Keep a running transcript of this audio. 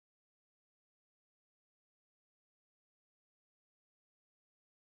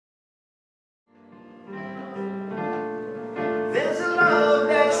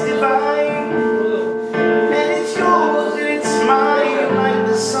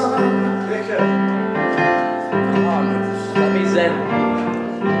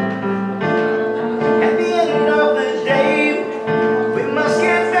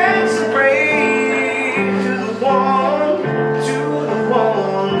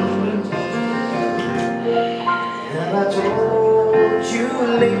told you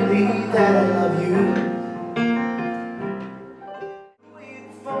lately that I love you. It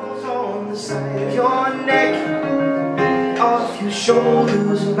falls on the side of your neck, off your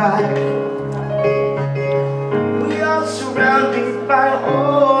shoulders and back. We are surrounded by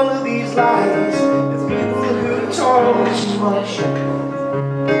all of these lies, the people who talk too much.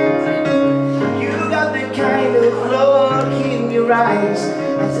 You got the kind of look in your eyes,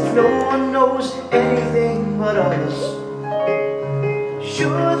 as if no one knows anything but us.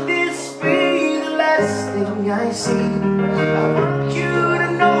 Should this be the last thing I see? I want you to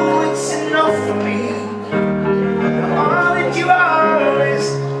know it's enough for me. All that you are is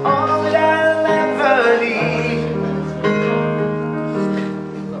all that I'll ever need.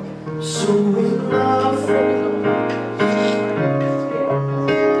 So in love,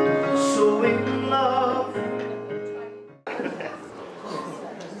 so in love.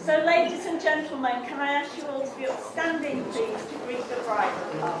 So ladies and gentlemen, can I ask you all to be upstanding please to greet the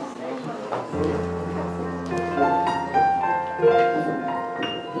bridal party?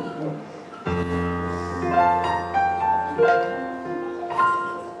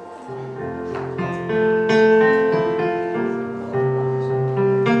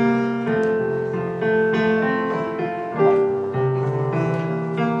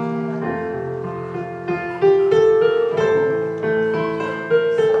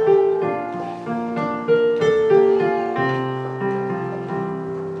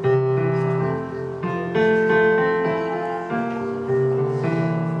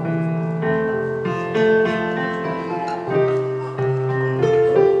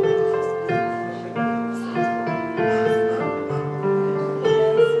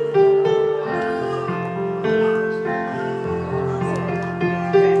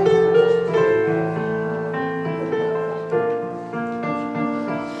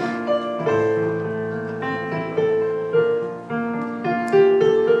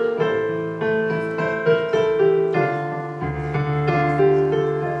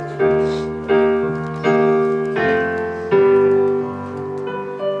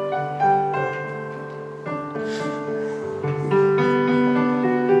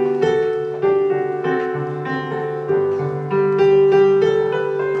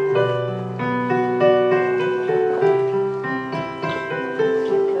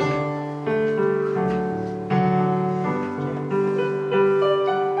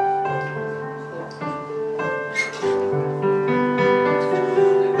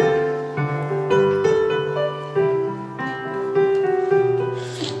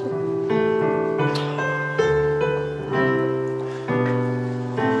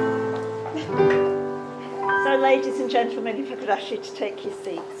 Ladies and gentlemen, if I could ask you to take your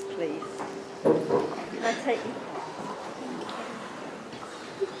seats, please. Can I take you?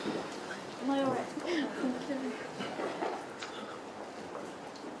 Am I all right?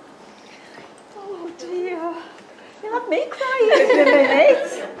 Oh dear. You'll have me crying in a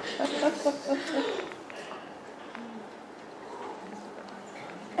minute.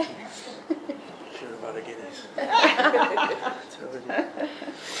 Sure about a Guinness.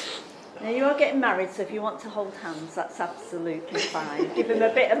 Now you are getting married, so if you want to hold hands, that's absolutely fine. Give them a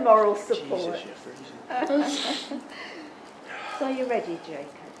bit of moral support. Jesus, you're freezing. So are you ready,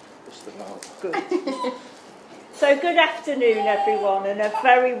 Jacob? Just about. Good. So good afternoon, everyone, and a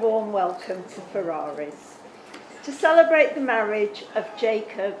very warm welcome to Ferraris to celebrate the marriage of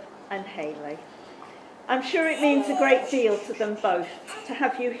Jacob and Hayley. I'm sure it means a great deal to them both to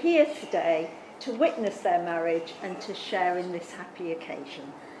have you here today to witness their marriage and to share in this happy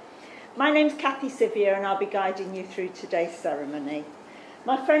occasion. My name's Kathy Sivia and I'll be guiding you through today's ceremony.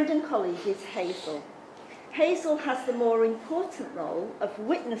 My friend and colleague is Hazel. Hazel has the more important role of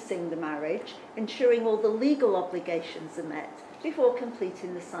witnessing the marriage, ensuring all the legal obligations are met before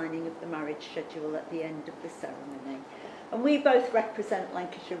completing the signing of the marriage schedule at the end of the ceremony. And we both represent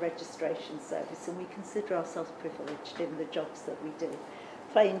Lancashire Registration Service and we consider ourselves privileged in the jobs that we do,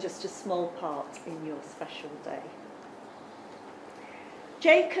 playing just a small part in your special day.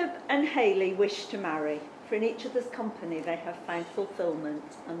 Jacob and Hayley wish to marry, for in each other's company they have found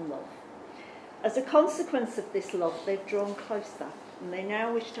fulfilment and love. As a consequence of this love, they've drawn closer, and they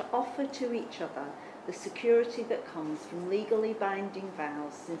now wish to offer to each other the security that comes from legally binding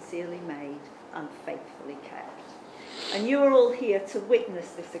vows sincerely made and faithfully kept. And you are all here to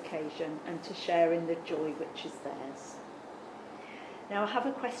witness this occasion and to share in the joy which is theirs. Now I have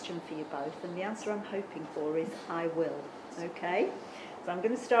a question for you both, and the answer I'm hoping for is I will, okay? So I'm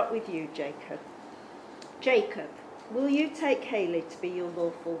going to start with you, Jacob. Jacob, will you take Hayley to be your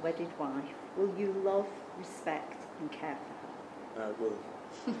lawful wedded wife? Will you love, respect and care for her? I will.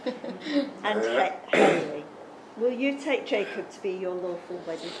 And Hayley, Will you take Jacob to be your lawful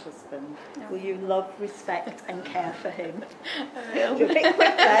wedded husband? No. Will you love, respect and care for him? I will. You're a bit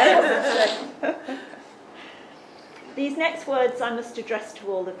quick there, wasn't it? These next words I must address to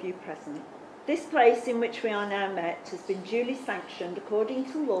all of you present. This place in which we are now met has been duly sanctioned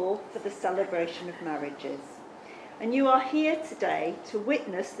according to law for the celebration of marriages. And you are here today to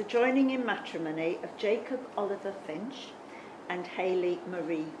witness the joining in matrimony of Jacob Oliver Finch and Hayley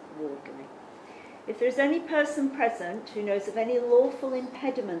Marie Wardley. If there is any person present who knows of any lawful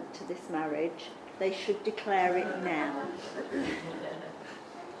impediment to this marriage, they should declare it now.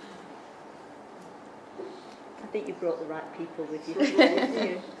 I think you brought the right people with you today, didn't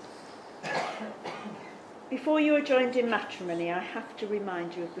you? Before you are joined in matrimony, I have to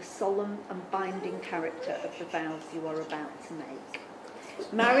remind you of the solemn and binding character of the vows you are about to make.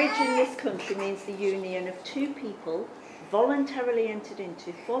 Marriage in this country means the union of two people voluntarily entered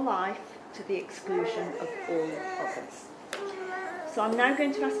into for life to the exclusion of all others. So I'm now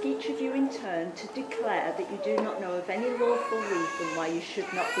going to ask each of you in turn to declare that you do not know of any lawful reason why you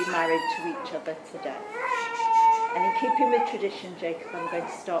should not be married to each other today. And in keeping with tradition, Jacob, I'm going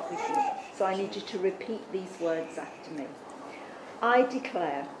to start with you. So I need you to repeat these words after me. I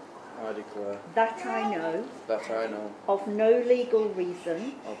declare that I know of no legal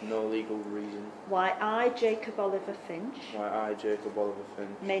reason why I, Jacob Oliver Finch,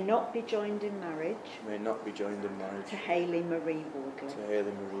 may not be joined in marriage to Hayley Marie Wardley.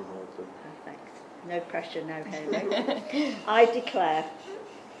 Perfect. No pressure now, Hayley. I declare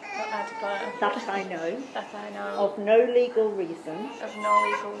that I know of no legal reason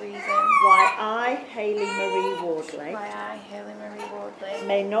why I, Hayley Marie Wardley,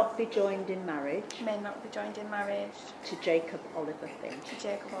 may not be joined in marriage to Jacob Oliver Finch.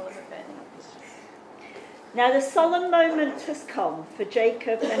 Now the solemn moment has come for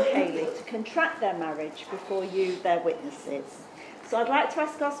Jacob and Hayley to contract their marriage before you, their witnesses. So I'd like to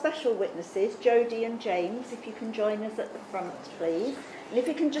ask our special witnesses, Jodie and James, if you can join us at the front, please. And if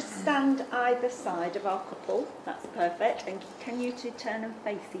you can just stand either side of our couple, that's perfect. And can you two turn and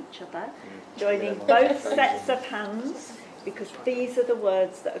face each other, joining both sets of hands, because these are the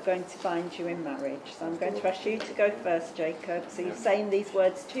words that are going to bind you in marriage. So I'm going to ask you to go first, Jacob. So you're saying these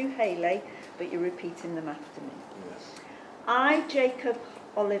words to Hayley, but you're repeating them after me. I, Jacob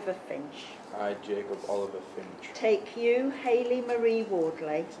Oliver Finch. I, Jacob Oliver Finch. Take you, Hayley Marie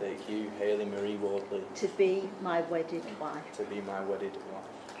Wardley. To be my wedded wife.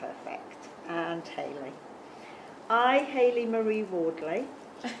 Perfect. And Hayley. I, Hayley Marie Wardley.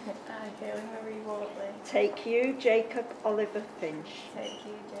 Take you, Jacob Oliver Finch.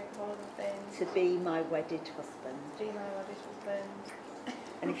 To be my wedded husband.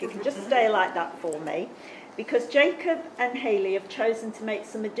 And if you can just stay like that for me. Because Jacob and Hayley have chosen to make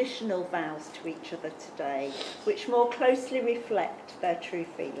some additional vows to each other today, which more closely reflect their true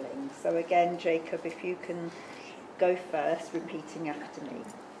feelings. So again, Jacob, if you can go first, repeating after me.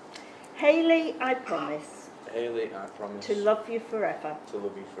 Hayley, I promise. To love you forever.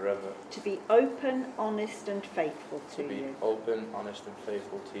 To be open, honest and faithful to you.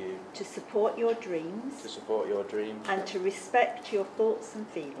 To support your dreams. And to respect your thoughts and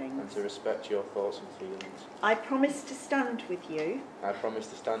feelings. I promise to stand with you.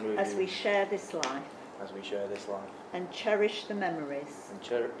 As we share this life. And cherish the memories.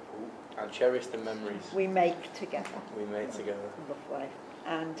 We make together. Lovely.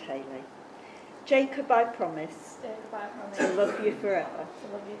 And Hayley. Jacob, I promise. To love you forever.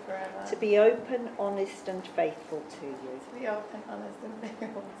 To be open, honest and faithful to you.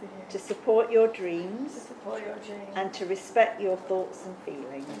 To support your dreams. And to respect your thoughts and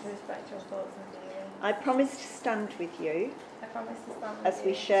feelings. I promise to stand with you. As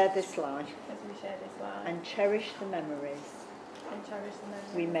we share this life. And cherish the memories.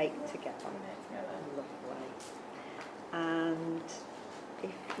 We make together. Lovely. And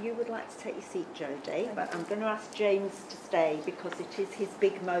if you would like to take your seat, Jodie, but I'm going to ask James to stay because it is his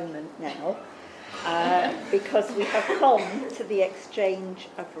big moment now, because we have come to the exchange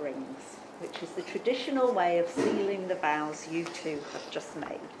of rings, which is the traditional way of sealing the vows you two have just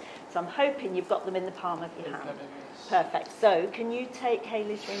made. So I'm hoping you've got them in the palm of your hand. Perfect. So can you take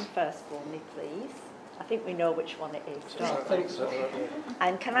Hayley's ring first for me, please? I think we know which one it is, don't we?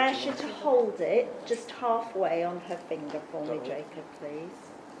 And can I ask you to hold it just halfway on her finger for me, Jacob,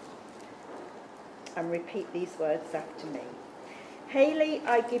 please? And repeat these words after me. Hayley,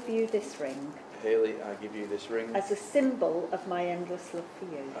 I give you this ring. As a symbol of my endless love for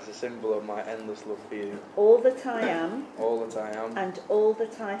you. All that I am. And all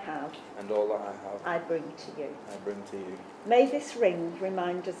that I have. I bring to you. May this ring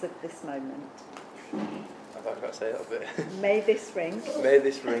remind us of this moment. I've got to say it a bit. May this ring May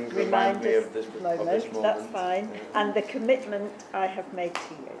this ring remind me of this moment. That's fine. Yeah. And the commitment I have made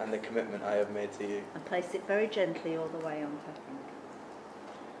to you. And the commitment I have made to you. And place it very gently all the way on her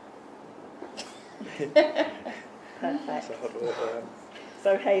finger. Perfect. So hard work.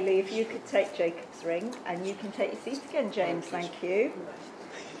 So Hayley, if you could take Jacob's ring, and you can take your seat again, James, thank you.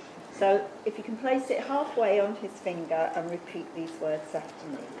 So if you can place it halfway on his finger and repeat these words after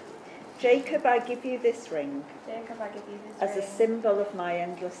me. Jacob, I give you this ring. Jacob, I give you this as ring. a symbol of my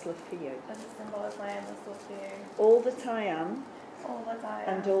endless love for you. As a symbol of my endless love for you. All that I am. All that I am.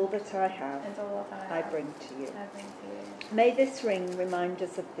 And all that I have. And all that I bring to you. I bring to you. May this ring remind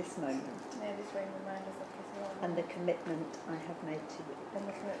us of this moment. May this ring remind us of this moment. And the commitment I have made to you. And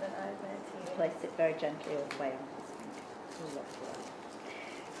the commitment I have made to you. Place it very gently all the way on his finger. Lovely.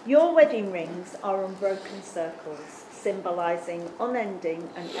 Your wedding rings are unbroken circles, symbolising unending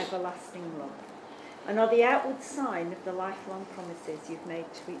and everlasting love, and are the outward sign of the lifelong promises you've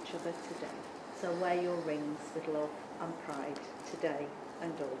made to each other today. So wear your rings with love and pride today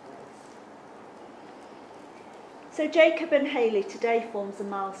and always. So Jacob and Hayley, today forms a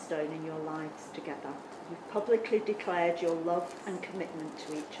milestone in your lives together. You've publicly declared your love and commitment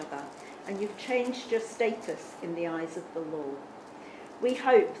to each other, and you've changed your status in the eyes of the law. We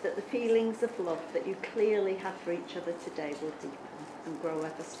hope that the feelings of love that you clearly have for each other today will deepen and grow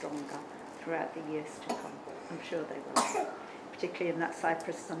ever stronger throughout the years to come. I'm sure they will, particularly in that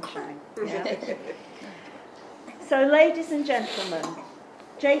Cyprus sunshine. Yeah? So, ladies and gentlemen,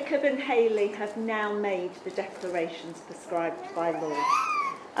 Jacob and Hayley have now made the declarations prescribed by law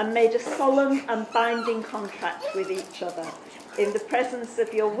and made a solemn and binding contract with each other in the presence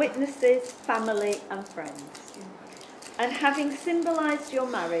of your witnesses, family and friends. And having symbolised your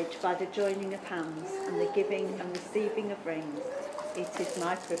marriage by the joining of hands and the giving and receiving of rings, it is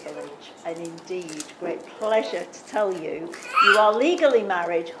my privilege and indeed great pleasure to tell you, you are legally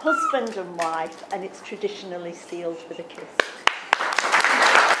married, husband and wife, and it's traditionally sealed with a kiss.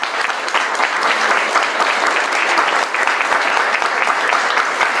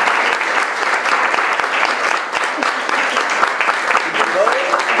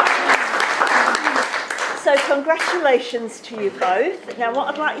 So congratulations to you both. Now what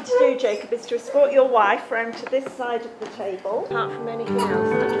I'd like you to do, Jacob, is to escort your wife round to this side of the table. Apart from anything else,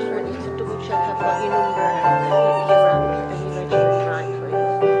 I just want you to double check I've got your number and your rank and your regiment right for you.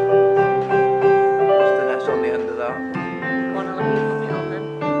 What's the next on the end of that? One, I'll let you put it on then.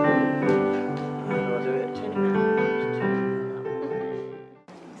 How do I do it? Turn it round.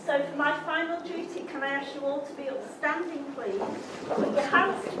 So for my final duty, can I ask you all to be upstanding, please? Put your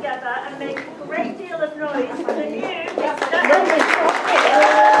hands together and make a great deal of noise for the new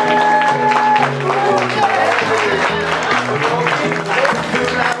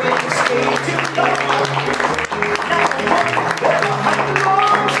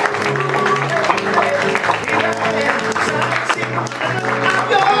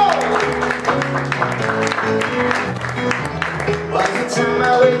By the time I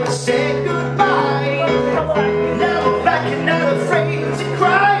wait to say goodbye.